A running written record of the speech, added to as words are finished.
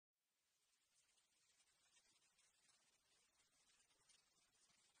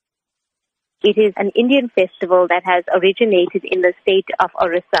It is an Indian festival that has originated in the state of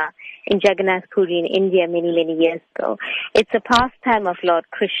Orissa in Jagannath Puri in India many, many years ago. It's a pastime of Lord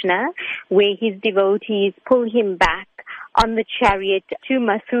Krishna where his devotees pull him back on the chariot to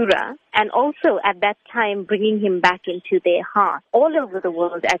Mathura, and also at that time bringing him back into their heart. All over the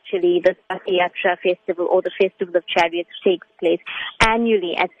world, actually, the Rath festival or the Festival of Chariots takes place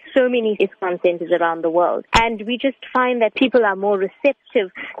annually at so many ISKCON centers around the world. And we just find that people are more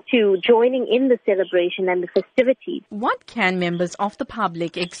receptive to joining in the celebration and the festivities. What can members of the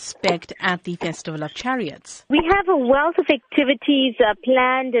public expect at the Festival of Chariots? We have a wealth of activities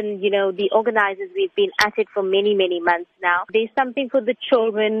planned, and, the organizers, we've been at it for many, many months now. There's something for the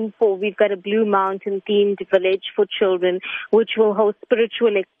children. We've got a Blue Mountain themed village for children, which will host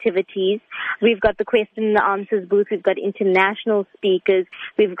spiritual activities. We've got the question and answers booth. We've got international speakers.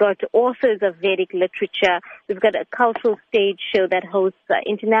 We've got authors of Vedic literature. We've got a cultural stage show that hosts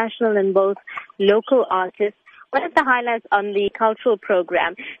international and both local artists. One of the highlights on the cultural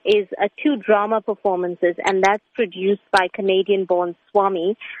program is 2 drama performances, and that's produced by Canadian-born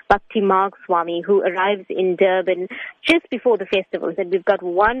Swami, Bhakti Marg Swami, who arrives in Durban just before the festival. And we've got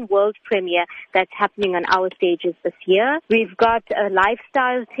one world premiere that's happening on our stages this year. We've got a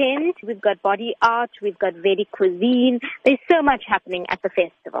lifestyle tent. We've got body art. We've got Vedic cuisine. There's so much happening at the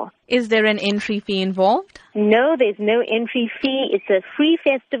festival. Is there an entry fee involved? No, there's no entry fee. It's a free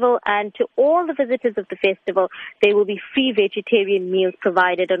festival, and to all the visitors of the festival, there will be free vegetarian meals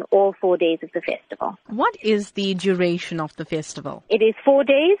provided on all 4 days of the festival. What is the duration of the festival? It is 4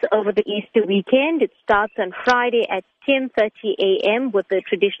 days over the Easter weekend. It starts on Friday at 10:30 a.m. with the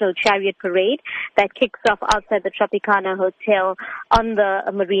traditional chariot parade that kicks off outside the Tropicana Hotel on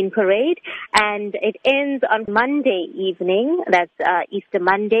the Marine Parade. And it ends on Monday evening, that's Easter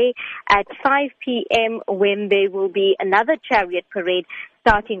Monday, at 5 p.m. when there will be another chariot parade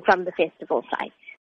starting from the festival site.